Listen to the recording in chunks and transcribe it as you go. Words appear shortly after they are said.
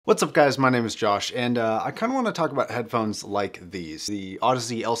What's up guys, my name is Josh, and I kind of want to talk about headphones like these. The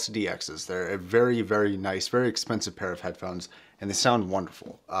Odyssey LCD X's. They're a very, very nice, very expensive pair of headphones, and they sound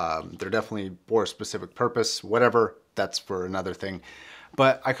wonderful. They're definitely for a specific purpose, whatever, that's for another thing.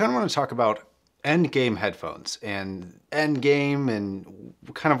 But I kind of want to talk about Endgame headphones, and Endgame, and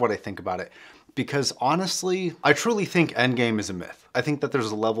kind of what I think about it. Because honestly, I truly think Endgame is a myth. I think that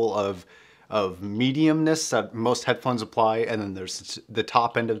there's a level of mediumness that most headphones apply, and then there's the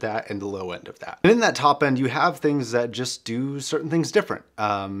top end of that and the low end of that. And in that top end, you have things that just do certain things different.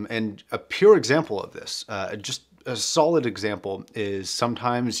 And a pure example of this, just a solid example, is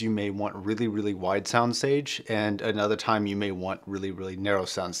sometimes you may want really, really wide sound stage, and another time you may want really, really narrow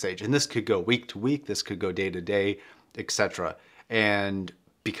sound stage. And this could go week to week, this could go day to day, etc. And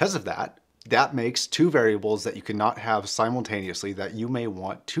because of that, that makes two variables that you cannot have simultaneously that you may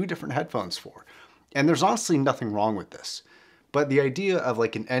want two different headphones for. And there's honestly nothing wrong with this. But the idea of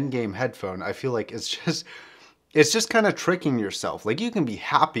like an Endgame headphone, I feel like it's just kind of tricking yourself. Like, you can be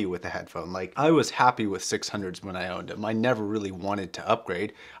happy with a headphone. Like, I was happy with 600s when I owned them. I never really wanted to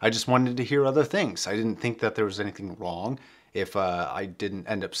upgrade. I just wanted to hear other things. I didn't think that there was anything wrong if I didn't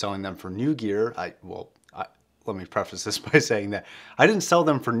end up selling them for new gear. Let me preface this by saying that I didn't sell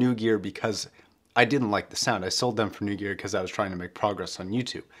them for new gear because I didn't like the sound. I sold them for new gear because I was trying to make progress on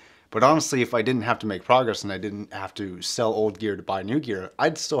YouTube. But honestly, if I didn't have to make progress and I didn't have to sell old gear to buy new gear,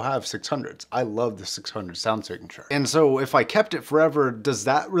 I'd still have 600s. I love the 600 sound signature. And so if I kept it forever, does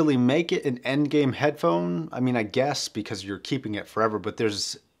that really make it an Endgame headphone? I mean, I guess, because you're keeping it forever, but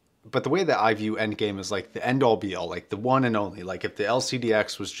the way that I view Endgame is like the end all be all, like the one and only. Like, if the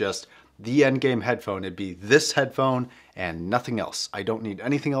LCDX was just the Endgame headphone, it'd be this headphone and nothing else. I don't need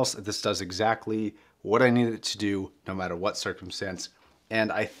anything else. This does exactly what I need it to do, no matter what circumstance.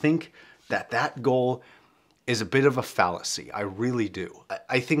 And I think that that goal is a bit of a fallacy. I really do.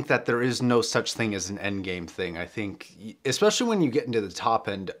 I think that there is no such thing as an Endgame thing. I think, especially when you get into the top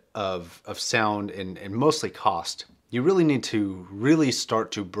end of sound and mostly cost, you really need to really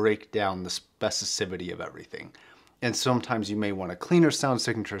start to break down the specificity of everything. And sometimes you may want a cleaner sound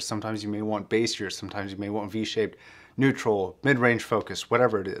signature, sometimes you may want bassier, sometimes you may want V-shaped, neutral, mid-range focus,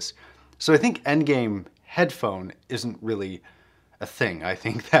 whatever it is. So I think Endgame headphone isn't really a thing. I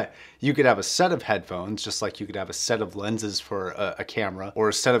think that you could have a set of headphones, just like you could have a set of lenses for a camera, or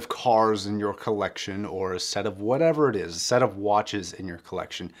a set of cars in your collection, or a set of whatever it is, a set of watches in your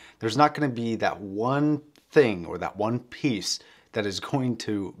collection. There's not going to be that one thing or that one piece that is going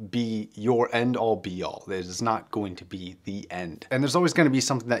to be your end all be all. It is not going to be the end. And there's always going to be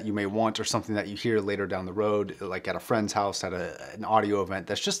something that you may want, or something that you hear later down the road, like at a friend's house, at an audio event,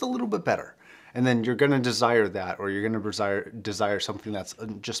 that's just a little bit better. And then you're going to desire that, or you're going to desire something that's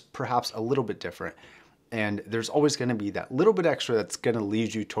just perhaps a little bit different. And there's always going to be that little bit extra that's going to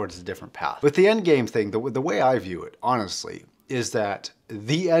lead you towards a different path. With the end game thing, the way I view it, honestly, is that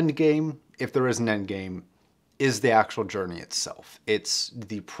the end game, if there is an end game, is the actual journey itself. It's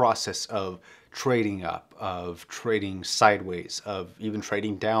the process of trading up, of trading sideways, of even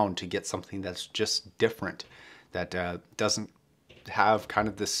trading down to get something that's just different, that doesn't have kind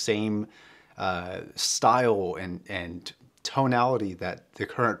of the same style and tonality that the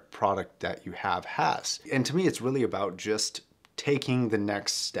current product that you have has. And to me, it's really about just taking the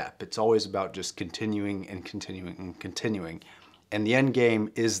next step. It's always about just continuing and continuing and continuing. And the end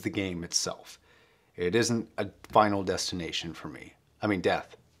game is the game itself. It isn't a final destination for me. I mean,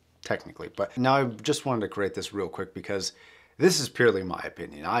 death, technically. But now I just wanted to create this real quick because this is purely my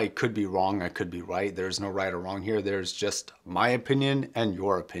opinion. I could be wrong, I could be right. There's no right or wrong here. There's just my opinion and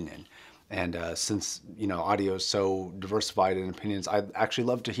your opinion. And since, you know, audio is so diversified in opinions, I'd actually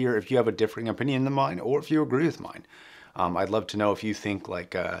love to hear if you have a differing opinion than mine, or if you agree with mine. I'd love to know if you think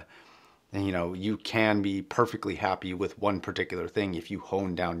like, you know, you can be perfectly happy with one particular thing if you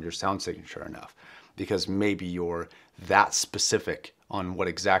hone down your sound signature enough. Because maybe you're that specific on what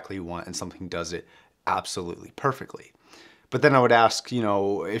exactly you want and something does it absolutely perfectly. But then I would ask, you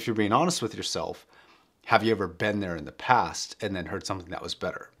know, if you're being honest with yourself, have you ever been there in the past and then heard something that was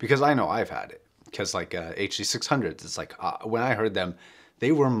better? Because I know I've had it. Because like HD600s, it's like when I heard them,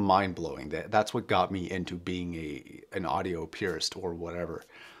 they were mind-blowing. That's what got me into being an audio purist or whatever.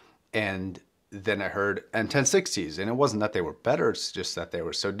 And then I heard N1060s, and it wasn't that they were better, it's just that they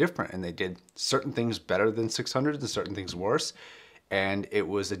were so different, and they did certain things better than 600s and certain things worse, and it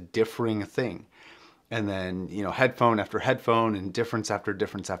was a differing thing. And then, you know, headphone after headphone, and difference after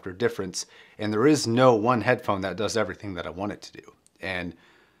difference after difference, and there is no one headphone that does everything that I want it to do. And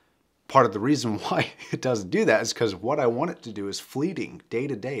part of the reason why it doesn't do that is because what I want it to do is fleeting, day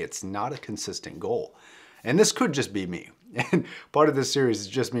to day. It's not a consistent goal. And this could just be me. And part of this series is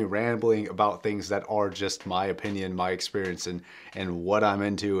just me rambling about things that are just my opinion, my experience, and what I'm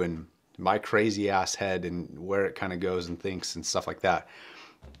into, and my crazy ass head, and where it kind of goes and thinks and stuff like that.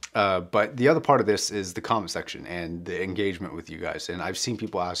 But the other part of this is the comment section and the engagement with you guys. And I've seen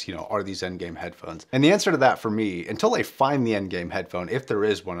people ask, you know, are these Endgame headphones? And the answer to that for me, until I find the Endgame headphone, if there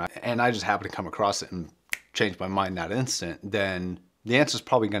is one, and I just happen to come across it and change my mind that instant, then the answer is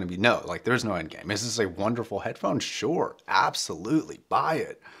probably going to be no. Like, there's no Endgame. Is this a wonderful headphone? Sure, absolutely, buy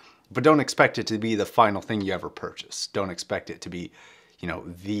it. But don't expect it to be the final thing you ever purchase. Don't expect it to be, you know,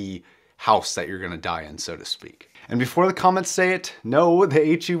 the house that you're going to die in, so to speak. And before the comments say it, no, the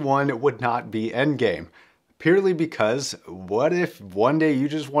HE1 would not be Endgame. Purely because, what if one day you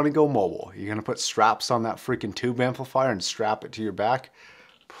just want to go mobile? You're going to put straps on that freaking tube amplifier and strap it to your back?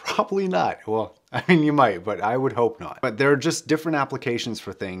 Probably not. Well, I mean, you might, but I would hope not. But there are just different applications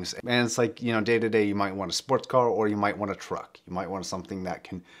for things. And it's like, you know, day to day, you might want a sports car, or you might want a truck. You might want something that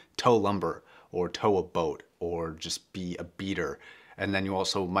can tow lumber or tow a boat or just be a beater. And then you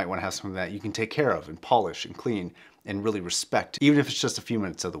also might want to have something that you can take care of and polish and clean and really respect, even if it's just a few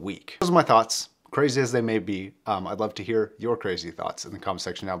minutes of the week. Those are my thoughts. Crazy as they may be, I'd love to hear your crazy thoughts in the comment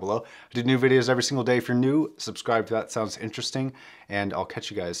section down below. I do new videos every single day. If you're new, subscribe to that. Sounds interesting. And I'll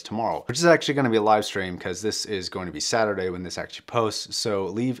catch you guys tomorrow, which is actually going to be a live stream because this is going to be Saturday when this actually posts. So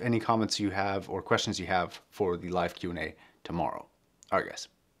leave any comments you have or questions you have for the live Q&A tomorrow. All right, guys.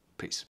 Peace.